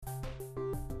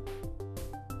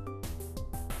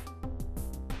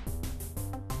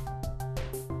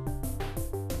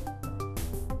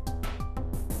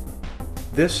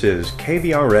This is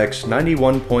KVRX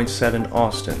 91.7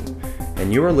 Austin,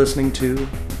 and you are listening to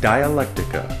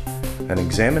Dialectica, an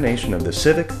examination of the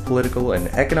civic, political, and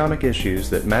economic issues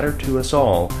that matter to us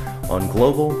all on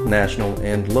global, national,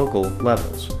 and local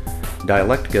levels.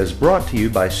 Dialectica is brought to you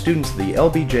by students of the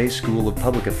LBJ School of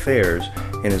Public Affairs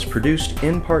and is produced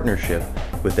in partnership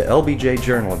with the LBJ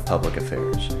Journal of Public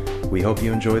Affairs. We hope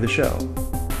you enjoy the show.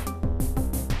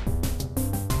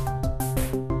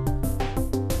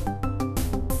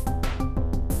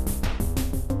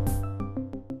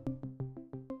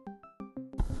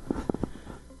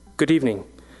 Good evening.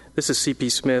 This is C.P.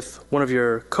 Smith, one of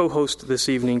your co-hosts this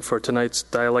evening for tonight's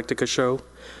Dialectica show.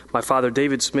 My father,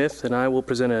 David Smith, and I will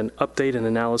present an update and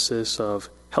analysis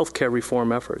of healthcare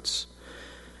reform efforts.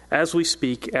 As we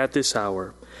speak at this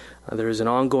hour, there is an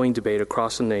ongoing debate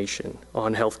across the nation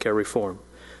on healthcare reform,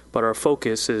 but our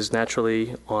focus is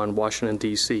naturally on Washington,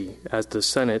 D.C., as the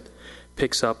Senate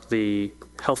picks up the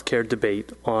healthcare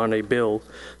debate on a bill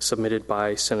submitted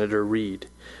by Senator Reid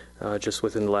just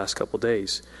within the last couple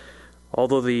days.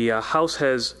 Although the House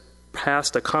has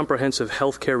passed a comprehensive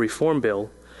health care reform bill,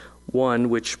 one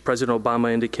which President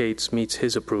Obama indicates meets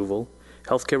his approval,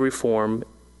 health care reform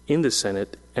in the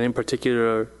Senate, and in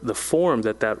particular the form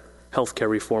that health care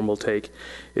reform will take,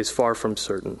 is far from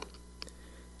certain.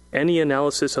 Any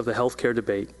analysis of the health care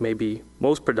debate may be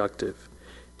most productive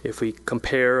if we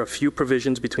compare a few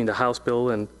provisions between the House bill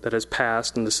that has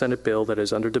passed and the Senate bill that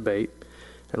is under debate,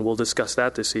 and we'll discuss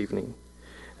that this evening.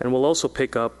 And we'll also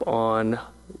pick up on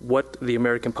what the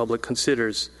American public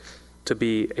considers to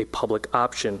be a public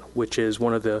option, which is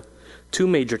one of the two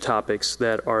major topics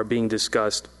that are being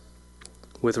discussed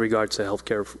with regards to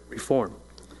healthcare reform.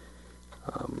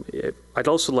 I'd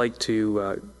also like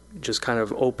to just kind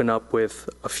of open up with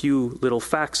a few little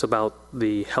facts about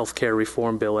the healthcare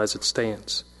reform bill as it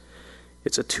stands.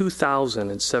 It's a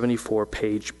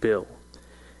 2,074-page bill,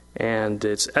 and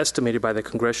it's estimated by the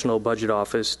Congressional Budget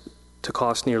Office to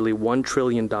cost nearly $1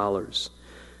 trillion.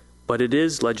 But it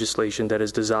is legislation that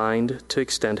is designed to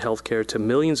extend health care to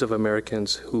millions of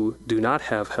Americans who do not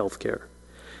have health care,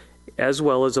 as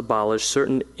well as abolish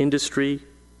certain insurance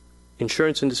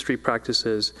industry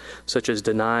practices, such as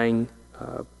denying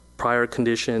prior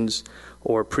conditions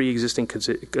or pre-existing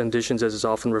conditions, as is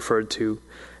often referred to,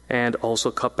 and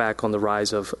also cut back on the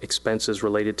rise of expenses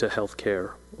related to health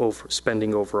care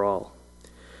spending overall.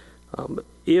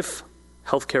 If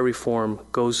healthcare reform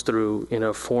goes through in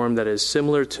a form that is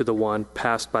similar to the one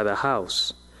passed by the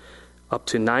House, up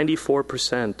to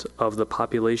 94% of the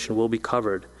population will be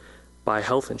covered by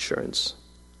health insurance,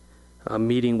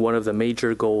 meeting one of the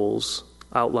major goals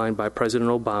outlined by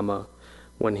President Obama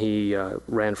when he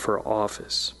ran for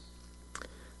office.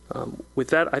 With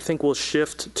that, I think we'll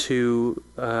shift to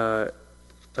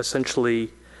essentially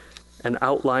an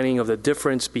outlining of the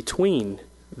difference between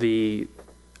the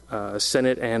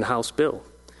Senate and House bill.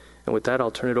 And with that, I'll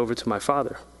turn it over to my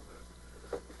father.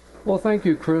 Well, thank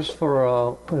you, Chris,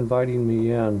 for inviting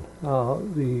me in.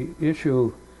 The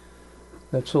issue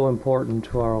that's so important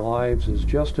to our lives is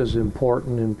just as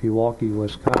important in Pewaukee,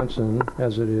 Wisconsin,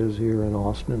 as it is here in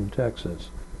Austin, Texas.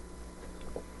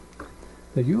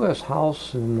 The U.S.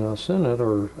 House and Senate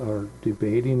are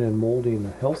debating and molding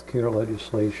a health care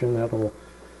legislation that will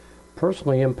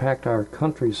personally impact our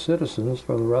country's citizens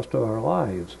for the rest of our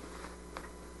lives.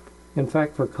 In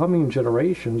fact, for coming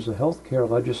generations, the health care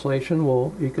legislation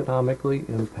will economically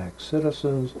impact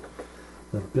citizens,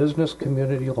 the business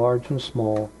community, large and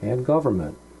small, and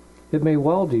government. It may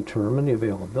well determine the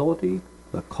availability,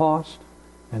 the cost,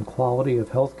 and quality of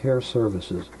health care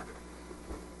services.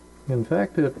 In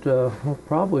fact, it will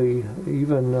probably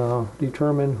even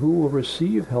determine who will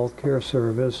receive health care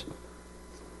service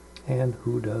and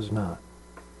who does not.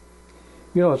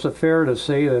 You know, it's fair to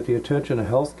say that the attention to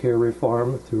health care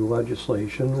reform through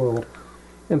legislation will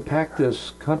impact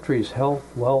this country's health,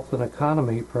 wealth, and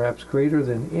economy perhaps greater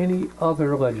than any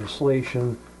other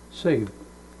legislation, save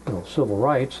civil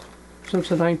rights, since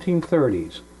the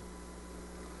 1930s.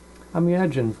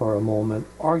 Imagine for a moment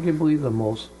arguably the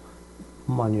most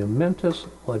monumentous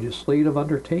legislative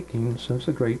undertaking since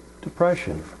the Great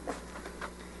Depression.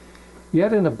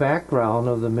 Yet in the background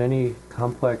of the many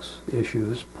complex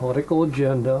issues, political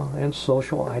agenda, and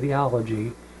social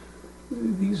ideology,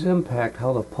 these impact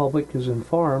how the public is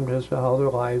informed as to how their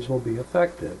lives will be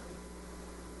affected.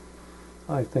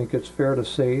 I think it's fair to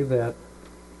say that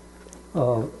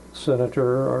a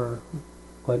senator or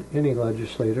any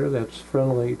legislator that's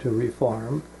friendly to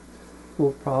reform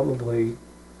will probably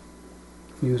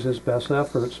use his best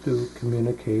efforts to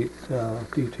communicate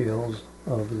details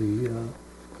of the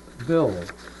bill.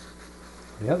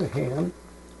 On the other hand,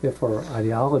 if for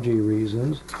ideology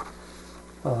reasons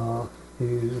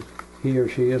he or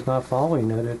she is not following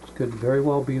it, it could very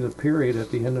well be the period at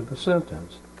the end of the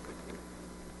sentence.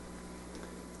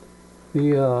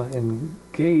 The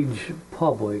engaged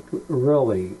public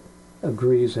really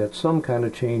agrees that some kind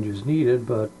of change is needed,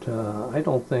 but I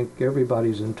don't think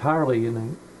everybody's entirely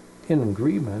in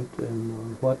agreement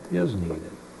in what is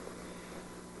needed.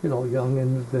 You know, young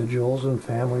individuals and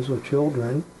families with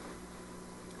children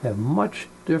have much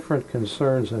different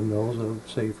concerns than those of,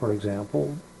 say, for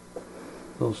example,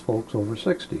 those folks over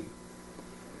 60.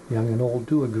 Young and old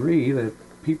do agree that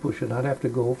people should not have to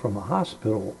go from a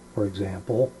hospital, for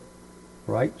example,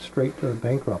 right straight to the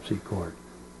bankruptcy court.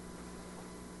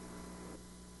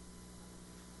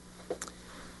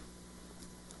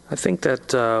 I think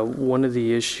that one of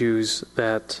the issues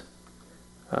that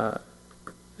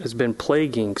has been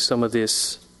plaguing some of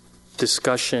this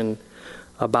discussion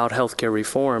about healthcare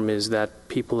reform is that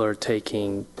people are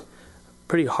taking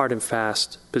pretty hard and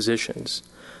fast positions.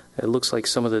 It looks like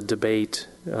some of the debate,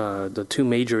 the two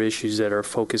major issues that are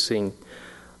focusing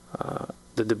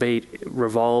the debate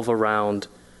revolve around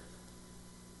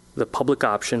the public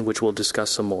option, which we'll discuss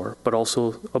some more, but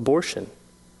also abortion.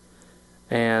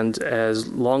 And as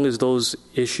long as those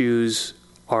issues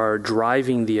are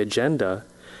driving the agenda,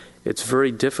 it's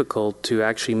very difficult to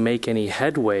actually make any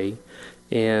headway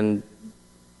in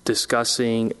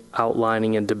discussing,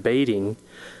 outlining, and debating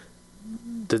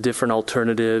the different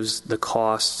alternatives, the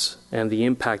costs, and the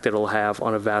impact that it'll have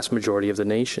on a vast majority of the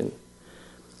nation.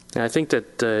 And I think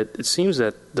that it seems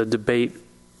that the debate,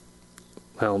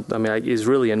 is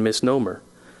really a misnomer,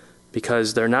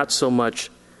 because they're not so much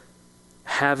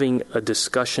having a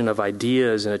discussion of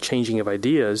ideas and a changing of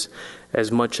ideas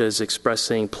as much as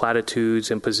expressing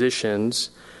platitudes and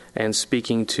positions and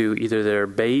speaking to either their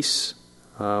base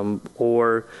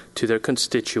or to their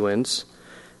constituents.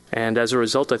 And as a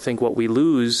result, I think what we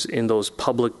lose in those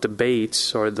public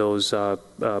debates or those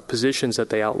positions that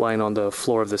they outline on the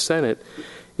floor of the Senate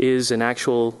is an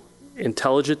actual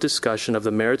intelligent discussion of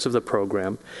the merits of the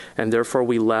program, and therefore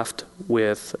we left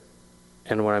with,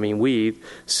 and when I mean we,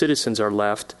 citizens are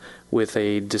left with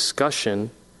a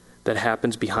discussion that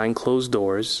happens behind closed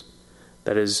doors,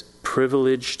 that is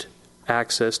privileged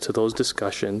access to those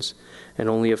discussions, and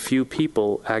only a few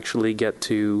people actually get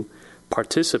to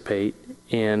participate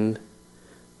in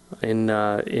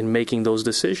making those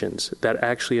decisions that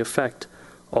actually affect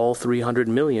all 300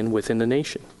 million within the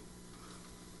nation.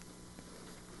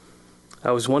 I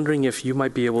was wondering if you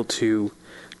might be able to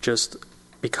just,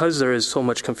 because there is so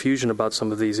much confusion about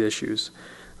some of these issues,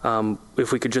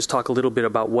 if we could just talk a little bit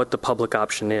about what the public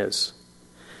option is.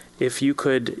 If you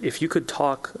could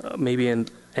talk maybe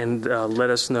and let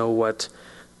us know what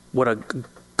a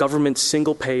government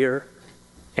single payer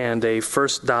and a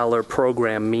first dollar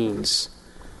program means.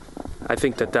 I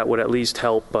think that would at least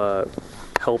help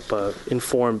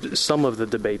inform some of the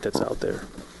debate that's out there.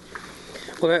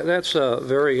 Well, that's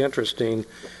very interesting.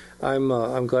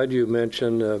 I'm glad you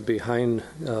mentioned behind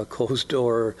closed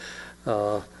door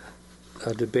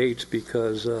debates,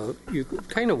 because you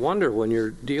kind of wonder when you're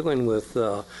dealing with,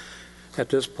 at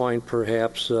this point,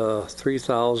 perhaps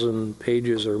 3,000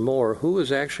 pages or more, who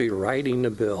is actually writing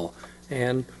the bill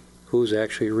and who's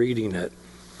actually reading it.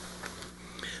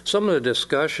 Some of the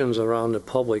discussions around the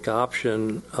public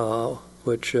option,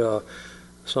 which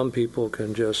some people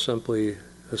can just simply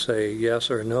say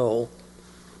yes or no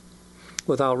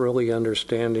without really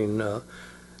understanding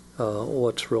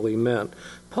what's really meant.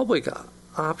 Public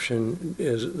option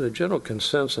is, the general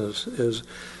consensus is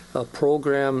a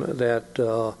program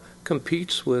that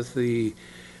competes with the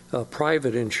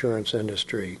private insurance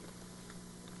industry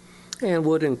and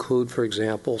would include, for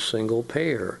example, single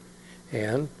payer,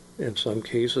 and in some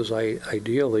cases,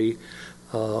 ideally,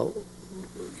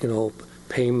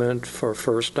 payment for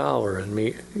first dollar, and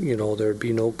there'd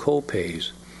be no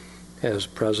co-pays, as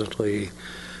presently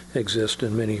exist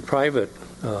in many private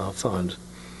funds.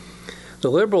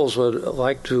 The liberals would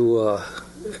like to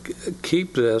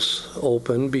keep this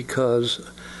open because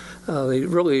they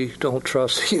really don't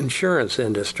trust the insurance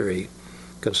industry.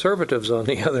 Conservatives, on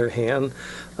the other hand,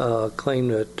 claim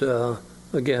that,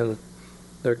 again,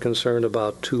 they're concerned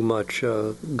about too much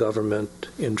government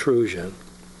intrusion.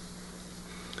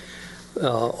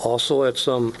 Also, at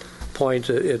some point,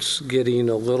 it's getting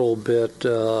a little bit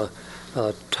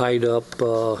tied up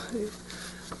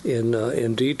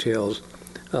in details.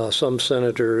 Some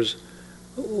senators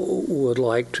would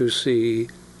like to see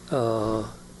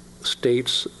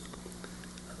states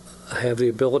have the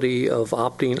ability of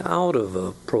opting out of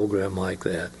a program like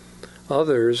that.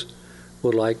 Others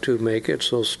would like to make it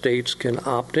so states can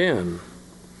opt in.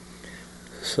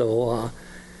 So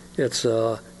it's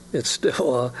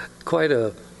still quite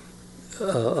a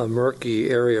murky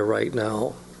area right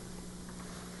now.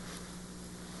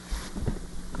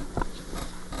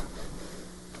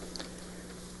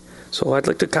 So I'd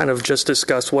like to kind of just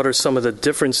discuss what are some of the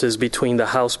differences between the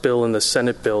House bill and the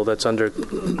Senate bill that's under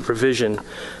revision.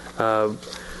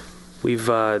 We've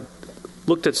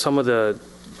looked at some of the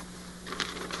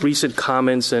recent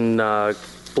comments and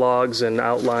blogs and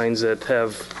outlines that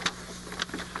have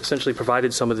essentially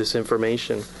provided some of this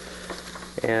information.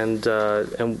 And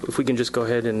if we can just go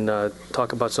ahead and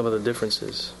talk about some of the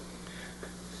differences.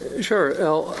 Sure.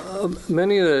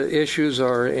 Many of the issues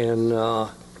are in,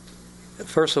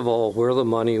 first of all, where the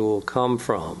money will come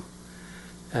from.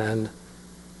 And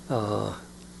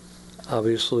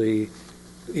obviously,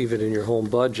 even in your home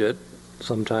budget,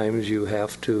 sometimes you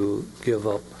have to give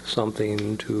up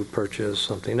something to purchase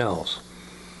something else.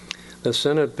 The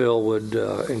Senate bill would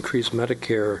increase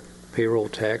Medicare payroll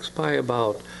tax by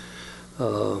about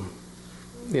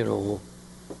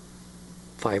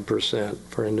 5%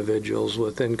 for individuals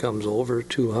with incomes over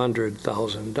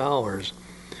 $200,000.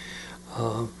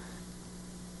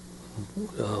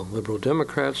 Liberal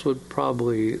Democrats would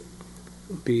probably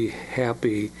be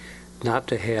happy not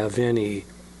to have any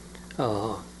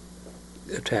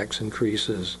tax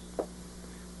increases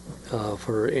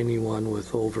for anyone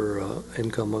with over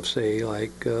income of, say,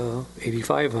 like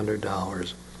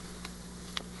 $8,500.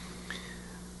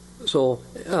 So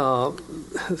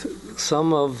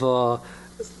some of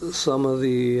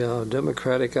the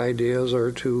Democratic ideas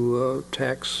are to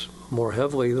tax more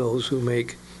heavily those who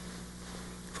make,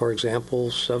 for example,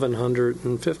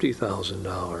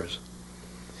 $750,000,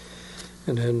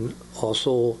 and then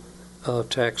also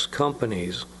tax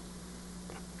companies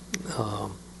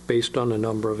based on the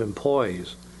number of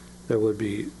employees. There would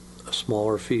be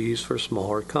smaller fees for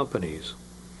smaller companies.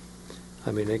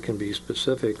 I mean, it can be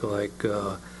specific, like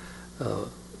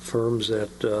firms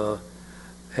that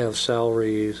have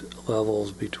salary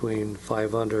levels between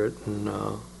 $500,000 and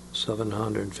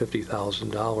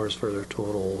 $750,000 for their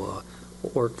total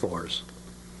workforce.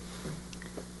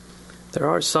 There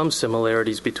are some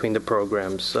similarities between the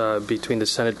programs, between the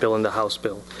Senate bill and the House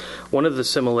bill. One of the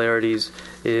similarities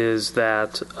is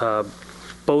that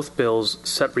both bills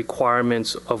set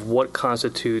requirements of what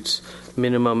constitutes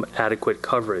minimum adequate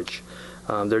coverage.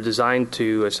 They're designed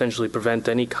to essentially prevent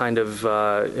any kind of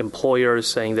employers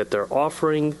saying that they're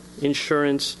offering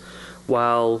insurance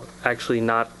while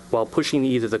pushing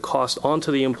either the cost onto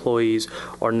the employees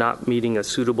or not meeting a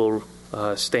suitable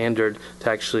standard to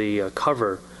actually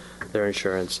cover their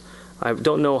insurance. I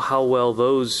don't know how well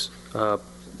those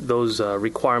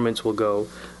requirements will go.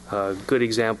 A good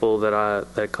example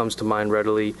that comes to mind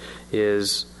readily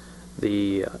is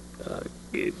the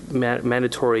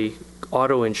mandatory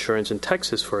auto insurance in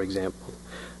Texas, for example.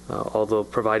 Although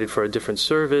provided for a different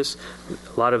service,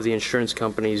 a lot of the insurance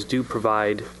companies do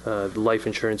provide life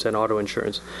insurance and auto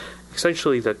insurance.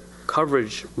 Essentially, the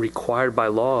coverage required by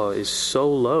law is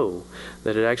so low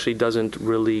that it actually doesn't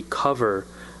really cover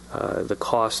the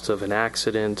cost of an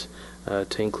accident,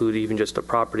 to include even just a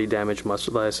property damage, much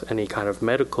less any kind of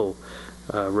medical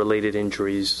related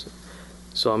injuries.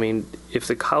 So, I mean, if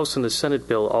the House and the Senate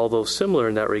bill, although similar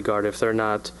in that regard, if they're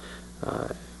not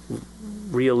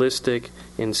realistic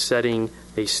in setting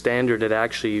a standard that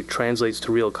actually translates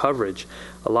to real coverage,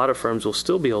 a lot of firms will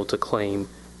still be able to claim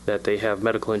that they have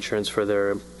medical insurance for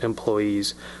their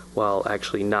employees while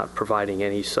actually not providing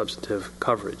any substantive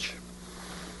coverage.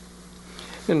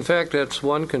 In fact, that's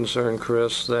one concern,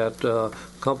 Chris, that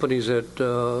companies that,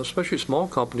 especially small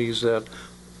companies that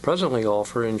presently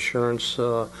offer insurance,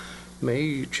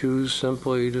 may choose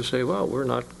simply to say, well, we're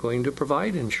not going to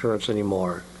provide insurance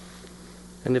anymore.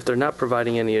 And if they're not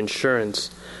providing any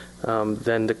insurance,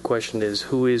 then the question is,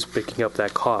 who is picking up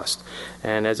that cost?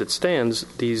 And as it stands,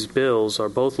 these bills are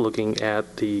both looking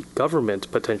at the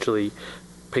government potentially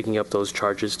picking up those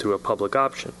charges through a public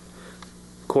option.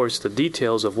 Of course, the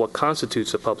details of what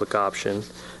constitutes a public option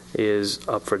is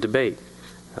up for debate.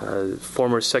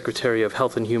 Former Secretary of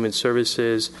Health and Human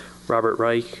Services, Robert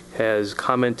Reich, has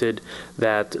commented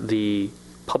that the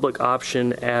public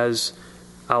option as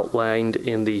outlined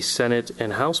in the Senate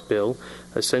and House bill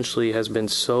essentially has been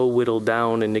so whittled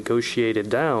down and negotiated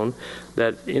down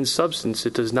that in substance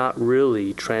it does not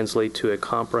really translate to a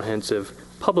comprehensive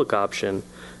public option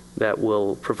that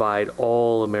will provide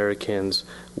all Americans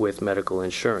with medical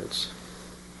insurance.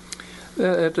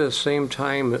 At the same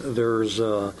time, there's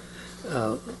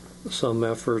some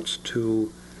efforts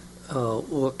to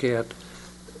look at,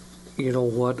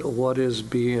 what is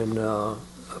being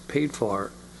paid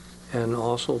for, and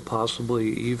also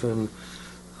possibly even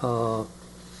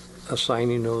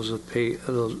assigning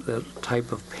that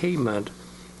type of payment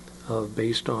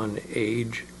based on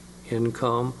age,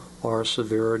 income, or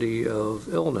severity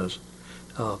of illness.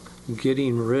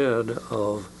 Getting rid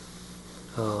of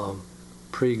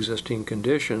pre-existing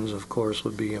conditions, of course,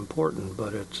 would be important,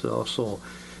 but it's also,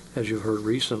 as you've heard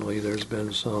recently, there's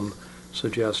been some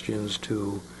suggestions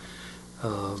to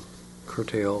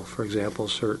curtail, for example,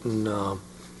 certain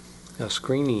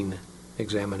screening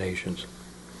examinations.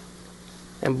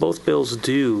 And both bills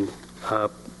do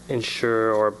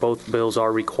ensure, or both bills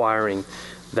are requiring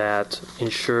that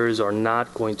insurers are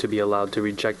not going to be allowed to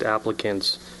reject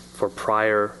applicants for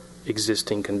prior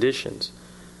existing conditions.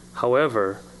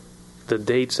 However, the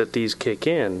dates that these kick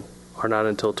in are not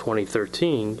until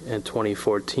 2013 and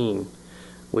 2014,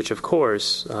 which of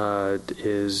course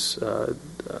is a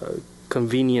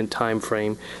convenient time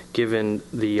frame given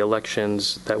the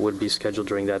elections that would be scheduled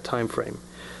during that time frame.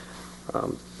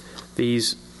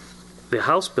 The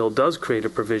House bill does create a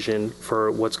provision for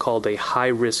what's called a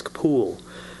high-risk pool,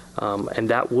 and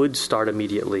that would start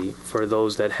immediately for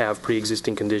those that have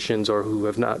pre-existing conditions or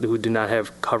who do not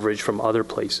have coverage from other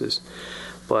places.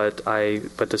 But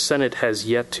the Senate has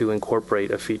yet to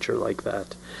incorporate a feature like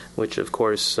that, which of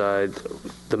course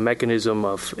the mechanism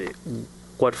of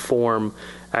what form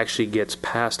actually gets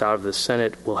passed out of the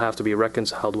Senate will have to be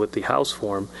reconciled with the House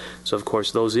form. So of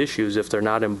course those issues, if they're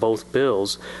not in both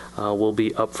bills, will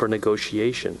be up for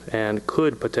negotiation and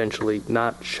could potentially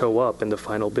not show up in the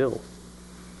final bill.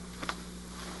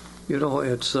 You know,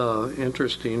 it's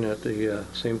interesting at the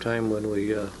same time when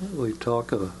we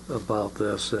talk about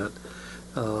this that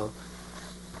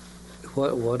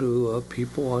what do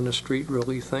people on the street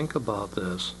really think about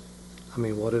this? I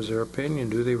mean, what is their opinion?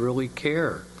 Do they really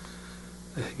care?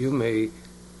 You may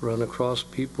run across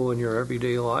people in your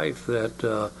everyday life that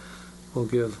will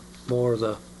give more of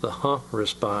the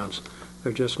response.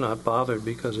 They're just not bothered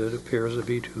because it appears to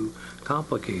be too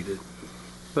complicated.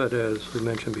 But as we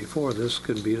mentioned before, this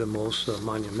could be the most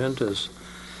monumentous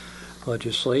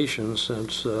legislation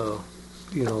since, the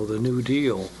New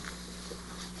Deal.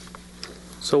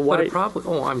 So why?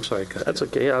 I'm sorry. That's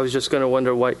okay. I was just going to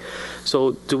wonder why.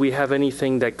 So do we have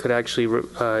anything that could actually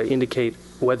indicate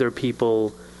whether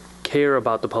people care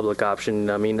about the public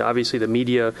option? I mean, obviously the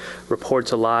media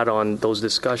reports a lot on those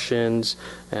discussions,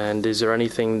 and is there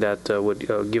anything that would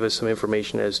give us some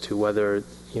information as to whether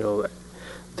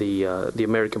the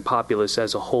American populace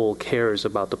as a whole cares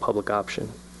about the public option?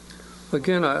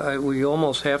 Again, we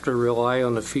almost have to rely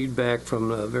on the feedback from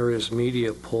the various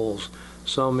media polls.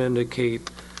 Some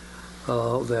indicate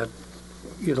that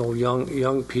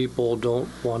young people don't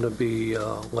want to be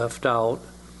left out,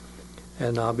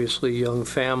 and obviously young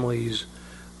families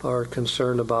are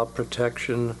concerned about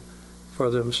protection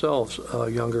for themselves.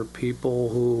 Younger people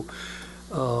who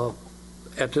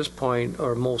at this point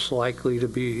are most likely to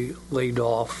be laid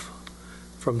off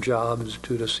from jobs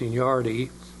due to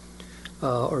seniority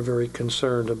are very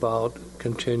concerned about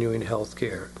continuing health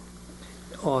care.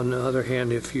 On the other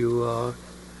hand, if you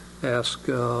ask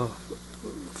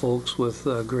folks with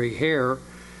gray hair,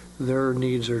 their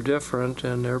needs are different,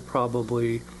 and they're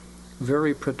probably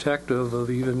very protective of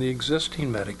even the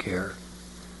existing Medicare.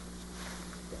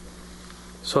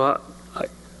 So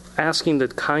asking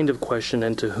that kind of question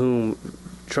and to whom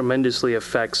tremendously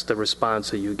affects the response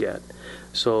that you get.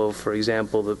 So, for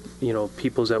example,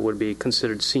 peoples that would be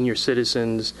considered senior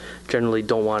citizens generally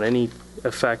don't want any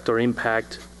effect or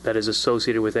impact that is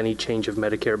associated with any change of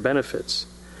Medicare benefits.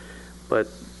 But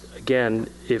again,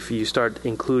 if you start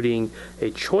including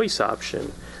a choice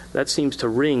option, that seems to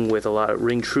ring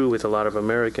true with a lot of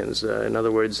Americans. In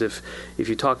other words, if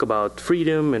you talk about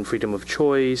freedom and freedom of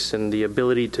choice and the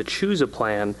ability to choose a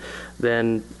plan,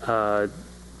 then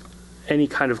any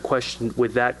kind of question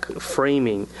with that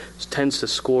framing tends to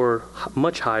score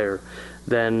much higher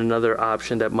than another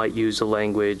option that might use the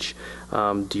language,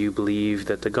 do you believe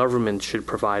that the government should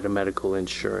provide a medical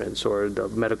insurance or a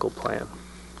medical plan?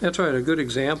 That's right. A good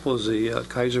example is the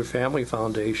Kaiser Family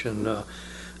Foundation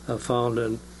found,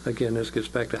 and again, this gets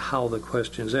back to how the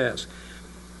question's asked.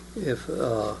 If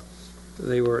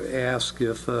they were asked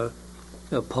if a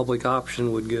public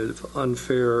option would give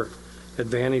unfair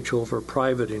advantage over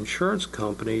private insurance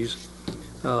companies,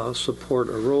 support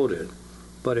eroded.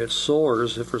 But it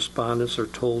soars if respondents are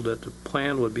told that the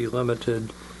plan would be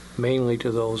limited mainly to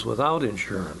those without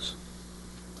insurance.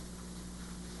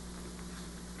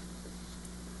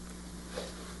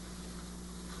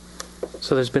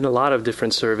 So there's been a lot of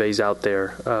different surveys out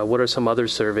there. What are some other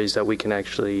surveys that we can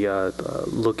actually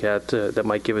look at that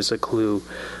might give us a clue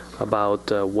about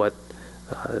what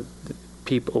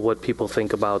people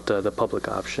think about the public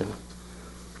option?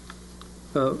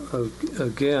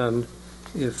 Again,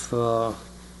 if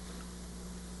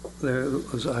there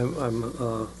was,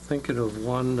 I'm thinking of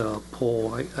one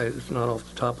poll. It's not off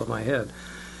the top of my head,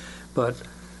 but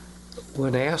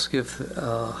when asked if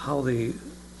how they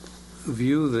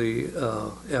view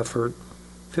the effort,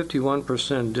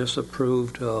 51%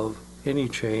 disapproved of any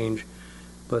change,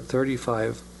 but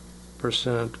 35%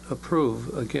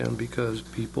 approve, again, because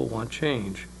people want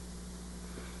change.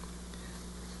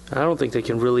 I don't think they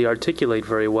can really articulate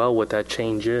very well what that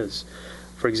change is.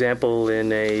 For example,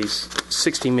 in a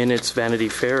 60 Minutes Vanity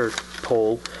Fair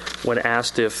poll, when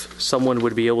asked if someone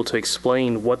would be able to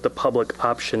explain what the public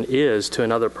option is to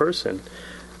another person,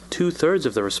 2/3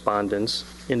 of the respondents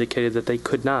indicated that they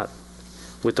could not,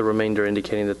 with the remainder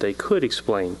indicating that they could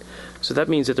explain. So that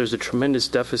means that there's a tremendous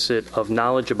deficit of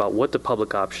knowledge about what the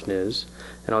public option is.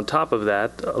 And on top of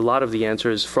that, a lot of the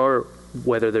answers for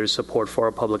whether there's support for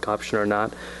a public option or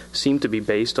not seem to be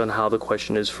based on how the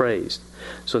question is phrased.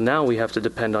 So now we have to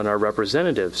depend on our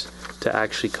representatives to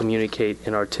actually communicate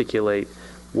and articulate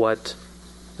what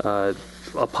a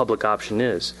public option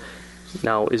is.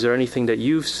 Now, is there anything that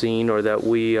you've seen or that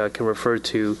we can refer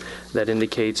to that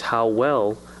indicates how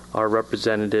well our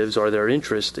representatives or their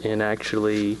interest in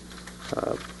actually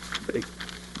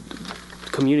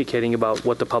communicating about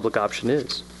what the public option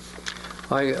is?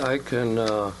 I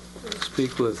can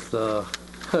speak with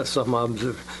some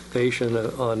observation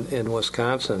in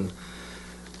Wisconsin,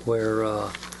 where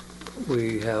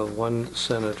we have one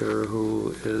senator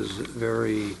who is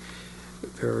very,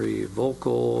 very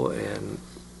vocal and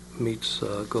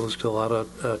goes to a lot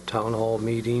of town hall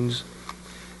meetings,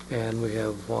 and we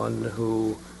have one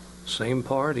who, same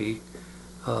party,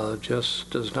 just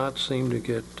does not seem to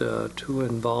get too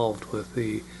involved with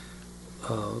the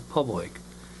public.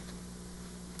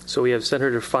 So we have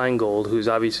Senator Feingold, who's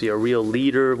obviously a real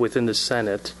leader within the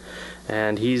Senate,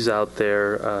 and he's out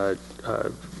there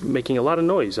making a lot of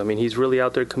noise. I mean, he's really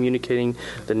out there communicating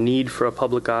the need for a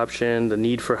public option, the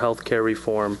need for health care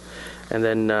reform. And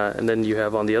then you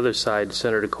have on the other side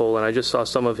Senator Cole, and I just saw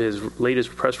some of his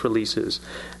latest press releases,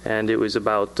 and it was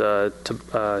about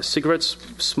cigarette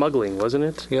smuggling, wasn't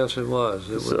it? Yes, it was.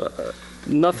 It was.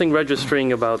 Nothing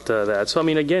registering about that. So, I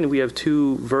mean, again, we have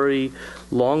two very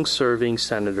long-serving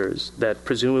senators that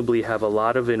presumably have a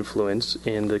lot of influence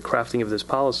in the crafting of this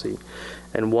policy,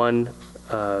 and one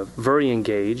very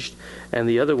engaged, and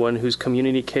the other one who's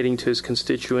communicating to his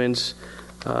constituents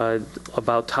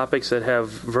about topics that have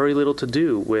very little to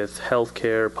do with health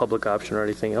care, public option, or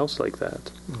anything else like that.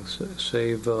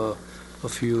 Save a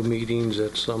few meetings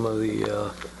at some of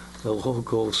the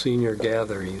local senior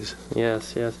gatherings.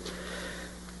 Yes, yes.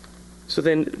 So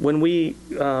then, when we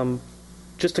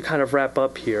just to kind of wrap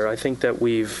up here, I think that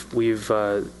we've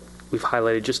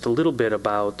highlighted just a little bit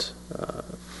about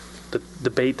the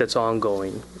debate that's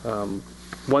ongoing.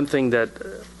 One thing that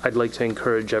I'd like to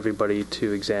encourage everybody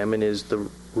to examine is the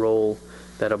role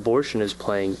that abortion is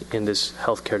playing in this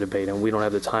healthcare debate, and we don't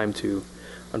have the time to,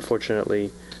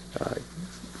 unfortunately,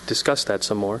 discuss that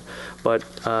some more. But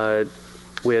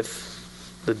with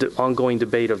the ongoing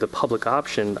debate of the public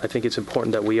option, I think it's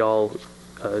important that we all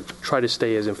try to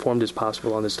stay as informed as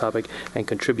possible on this topic and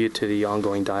contribute to the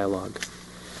ongoing dialogue.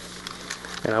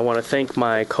 And I want to thank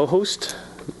my co-host,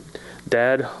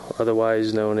 Dad,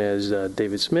 otherwise known as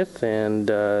David Smith, and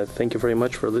thank you very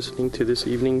much for listening to this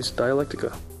evening's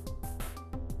Dialectica.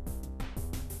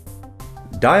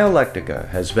 Dialectica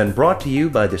has been brought to you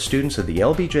by the students of the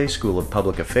LBJ School of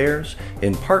Public Affairs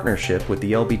in partnership with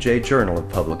the LBJ Journal of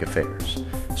Public Affairs.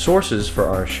 Sources for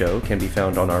our show can be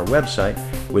found on our website,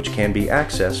 which can be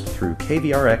accessed through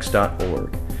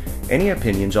kvrx.org. Any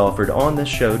opinions offered on this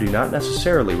show do not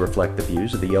necessarily reflect the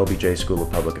views of the LBJ School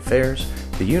of Public Affairs,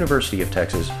 the University of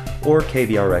Texas, or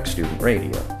KVRX Student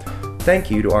Radio.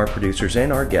 Thank you to our producers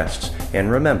and our guests,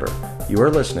 and remember, you are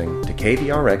listening to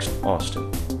KVRX Austin.